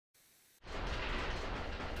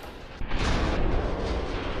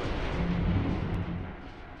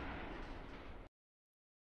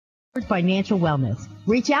toward financial wellness.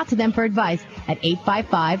 Reach out to them for advice at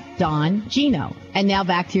 855-DON-GINO. And now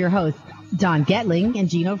back to your hosts, Don Getling and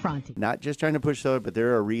Gino Franti. Not just trying to push soda, but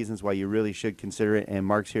there are reasons why you really should consider it. And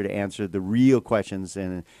Mark's here to answer the real questions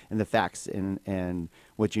and the facts and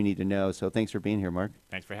what you need to know. So thanks for being here, Mark.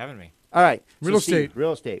 Thanks for having me. All right. Real estate.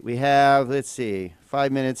 Real estate. We have,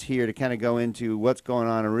 5 minutes here to kind of go into what's going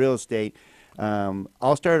on in real estate.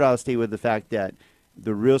 I'll start out with the fact that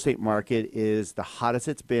the real estate market is the hottest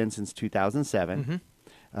it's been since 2007.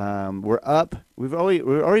 Mm-hmm. We're up. We've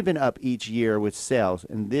already been up each year with sales,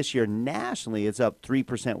 and this year nationally it's up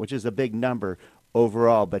 3%, which is a big number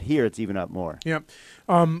overall. But here it's even up more. Yeah,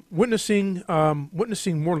 witnessing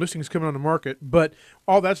more listings coming on the market, but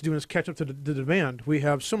all that's doing is catch up to the demand. We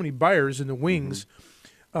have so many buyers in the wings,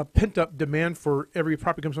 pent up demand for every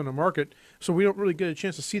property comes on the market, so we don't really get a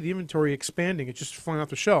chance to see the inventory expanding. It's just flying off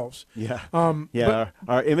the shelves. Yeah,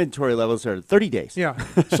 our inventory levels are 30 days. Yeah,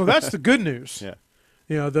 so that's the good news. Yeah.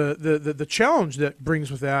 You know, the challenge that brings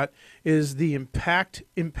with that is the impact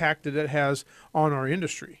that it has on our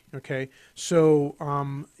industry. Okay, so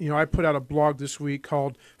I put out a blog this week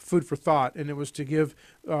called "Food for Thought," and it was to give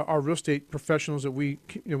our real estate professionals that we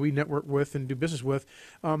network with and do business with,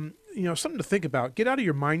 something to think about. Get out of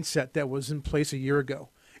your mindset that was in place a year ago,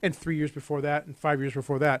 and 3 years before that, and 5 years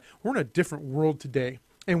before that. We're in a different world today.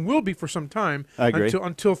 And will be for some time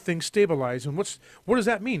until things stabilize. And what does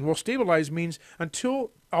that mean? Well, stabilize means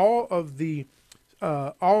until all of the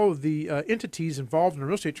entities involved in a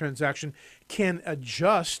real estate transaction can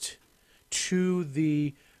adjust to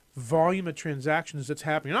the volume of transactions that's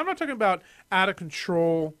happening. And I'm not talking about out of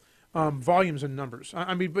control volumes and numbers.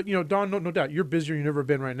 I mean, but Don, no doubt, you're busier than you've ever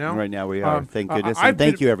been right now. Right now we are. Thank goodness. And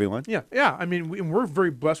thank you, everyone. Yeah. I mean, we're very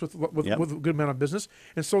blessed with a good amount of business,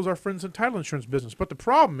 and so is our friends in title insurance business. But the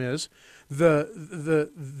problem is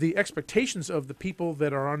the expectations of the people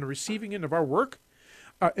that are on the receiving end of our work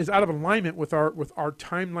is out of alignment with our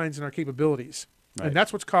timelines and our capabilities. Right. And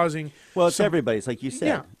that's what's causing. Well, it's everybody's, like you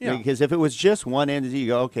said. Yeah. Because if it was just one entity, you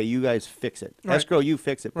go, okay, you guys fix it. Right. Escrow, you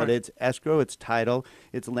fix it. Right. But it's escrow, it's title,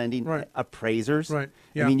 it's lending, appraisers. Right.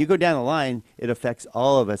 Yeah. I mean, you go down the line, it affects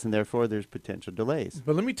all of us, and therefore there's potential delays.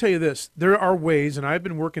 But let me tell you this: there are ways, and I've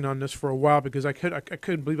been working on this for a while because I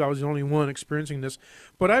couldn't believe I was the only one experiencing this.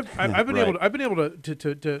 But I've been able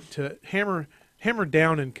to hammer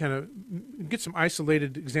down and kind of get some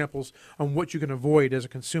isolated examples on what you can avoid as a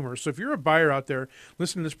consumer. So if you're a buyer out there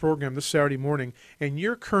listening to this program this Saturday morning and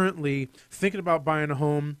you're currently thinking about buying a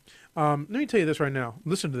home, let me tell you this right now.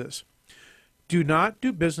 Listen to this. Do not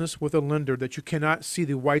do business with a lender that you cannot see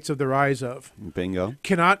the whites of their eyes of. Bingo.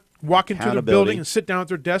 Cannot walk into the building and sit down at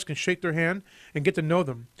their desk and shake their hand and get to know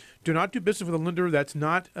them. Do not do business with a lender that's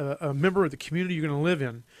not a member of the community you're going to live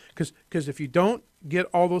in. Because if you don't get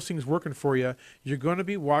all those things working for you, you're going to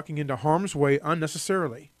be walking into harm's way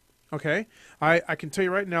unnecessarily. Okay? I can tell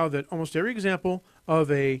you right now that almost every example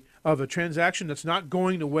of a transaction that's not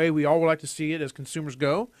going the way we all would like to see it as consumers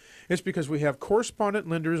go, it's because we have correspondent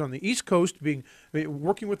lenders on the East Coast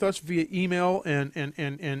working with us via email and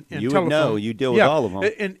telephone. You would know. You deal with all of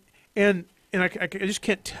them. And I just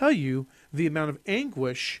can't tell you the amount of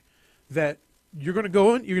anguish that you're going to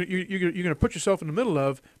go in. You're going to put yourself in the middle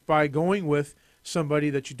of by going with somebody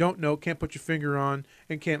that you don't know, can't put your finger on,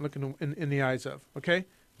 and can't look in the eyes of. Okay.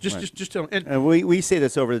 Just tell them. And we say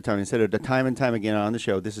this over the time. We said it time and time again on the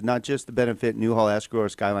show. This is not just the benefit Newhall Escrow or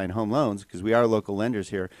Skyline Home Loans, because we are local lenders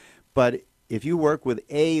here, but if you work with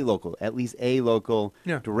at least a local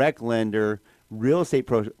direct lender, real estate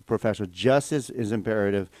professional, just as is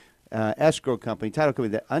imperative, escrow company, title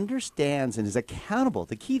company that understands and is accountable.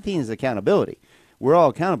 The key thing is accountability. We're all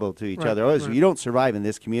accountable to each other. Otherwise, you don't survive in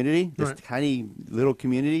this community, this tiny little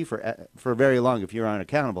community for very long if you're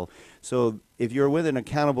unaccountable. So if you're with an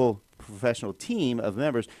accountable professional team of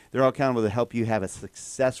members, they're all accountable to help you have a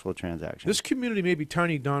successful transaction. This community may be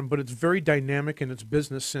tiny, Don, but it's very dynamic in its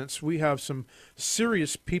business sense. We have some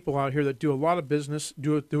serious people out here that do a lot of business,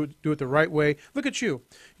 do it the right way. Look at you.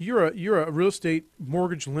 You're a real estate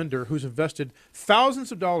mortgage lender who's invested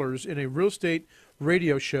thousands of dollars in a real estate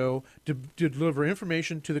radio show to deliver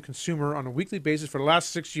information to the consumer on a weekly basis for the last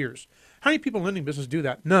 6 years. How many people in the lending business do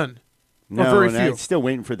that? None. No, very and few. I'm still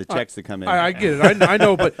waiting for the checks to come in. I get it. I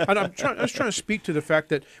know, but I was trying to speak to the fact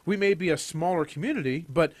that we may be a smaller community,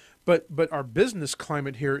 but our business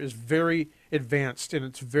climate here is very advanced and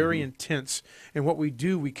it's very intense. And what we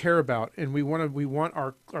do, we care about, and we want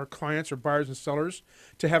our clients, our buyers and sellers,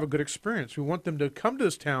 to have a good experience. We want them to come to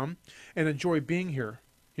this town and enjoy being here.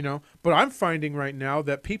 But I'm finding right now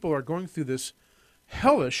that people are going through this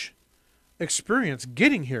hellish experience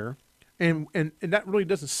getting here, and that really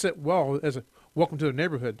doesn't sit well welcome to the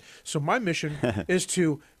neighborhood. So my mission is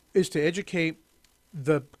to educate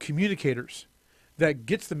the communicators that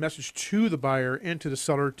gets the message to the buyer and to the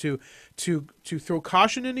seller to throw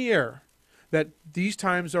caution in the air that these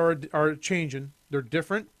times are changing. They're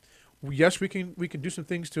different. Yes, we can do some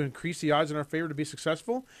things to increase the odds in our favor to be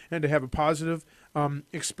successful and to have a positive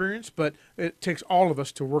experience, but it takes all of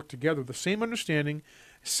us to work together with the same understanding,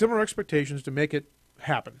 similar expectations to make it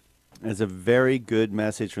happen. It's a very good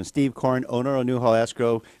message from Steve Korn, owner of Newhall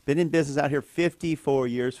Escrow. Been in business out here 54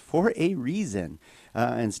 years for a reason.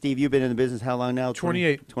 And Steve, you've been in the business how long now?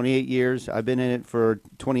 28. 28 years. I've been in it for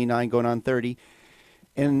 29, going on 30.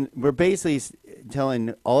 And we're basically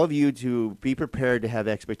telling all of you to be prepared to have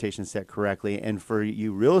expectations set correctly. And for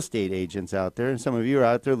you real estate agents out there, and some of you are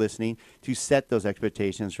out there listening, to set those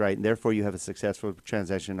expectations right. And therefore, you have a successful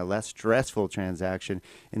transaction, a less stressful transaction.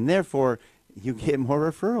 And therefore, you get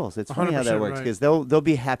more referrals. It's funny how that works because they'll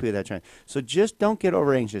be happy with that trend. So just don't get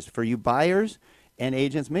over anxious. For you buyers and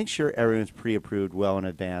agents, make sure everyone's pre-approved well in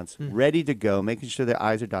advance, ready to go, making sure their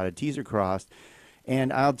I's are dotted, T's are crossed.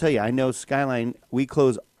 And I'll tell you, I know Skyline, we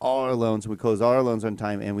close all our loans. We close all our loans on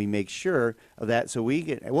time, and we make sure of that. So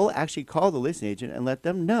we'll actually call the listing agent and let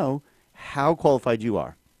them know how qualified you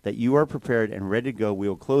are, that you are prepared and ready to go. We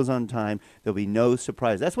will close on time. There'll be no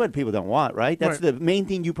surprise. That's what people don't want, right? That's the main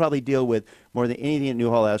thing you probably deal with more than anything at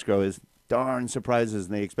Newhall Escrow is darn surprises,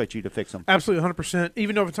 and they expect you to fix them. Absolutely, 100%.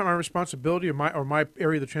 Even though it's not my responsibility or my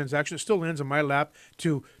area of the transaction, it still lands in my lap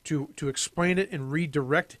to explain it and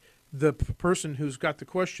redirect the person who's got the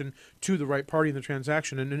question to the right party in the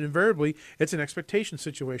transaction. And invariably, it's an expectation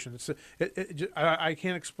situation. I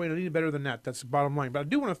can't explain it any better than that. That's the bottom line. But I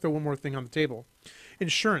do want to throw one more thing on the table.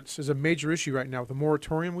 Insurance is a major issue right now with the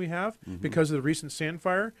moratorium we have because of the recent sand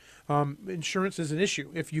fire. Insurance is an issue.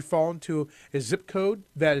 If you fall into a zip code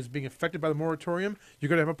that is being affected by the moratorium, you're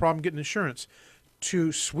going to have a problem getting insurance.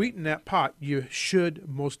 To sweeten that pot, you should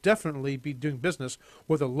most definitely be doing business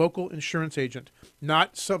with a local insurance agent,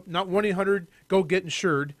 not 1-800 go get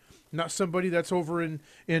insured, not somebody that's over in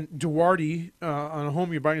Duarte on a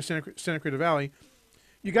home you're buying in Santa Cruz Valley.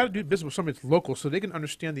 You got to do business with somebody that's local so they can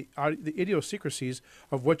understand the idiosyncrasies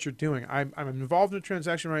of what you're doing. I'm involved in a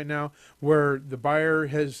transaction right now where the buyer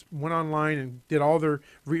went online and did all their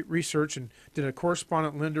research and did a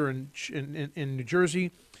correspondent lender in New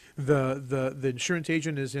Jersey. The insurance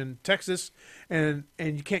agent is in Texas, and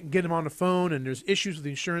you can't get him on the phone, and there's issues with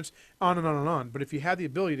the insurance, on and on and on. But if you had the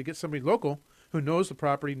ability to get somebody local who knows the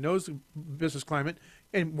property, knows the business climate,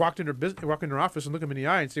 and walk in their office and look them in the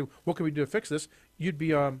eye and say, what can we do to fix this, you'd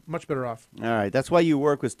be much better off. All right. That's why you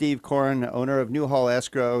work with Steve Korn, owner of Newhall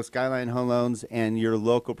Escrow, Skyline Home Loans, and your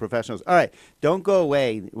local professionals. All right. Don't go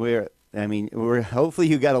away. Hopefully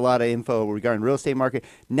you got a lot of info regarding real estate market.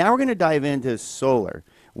 Now we're going to dive into solar.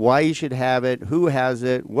 Why you should have it, who has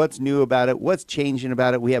it, what's new about it, what's changing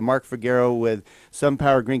about it. We have Mark Figueroa with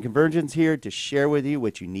SunPower Green Convergence here to share with you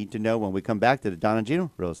what you need to know when we come back to the Don and Gino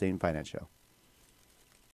Real Estate and Finance Show.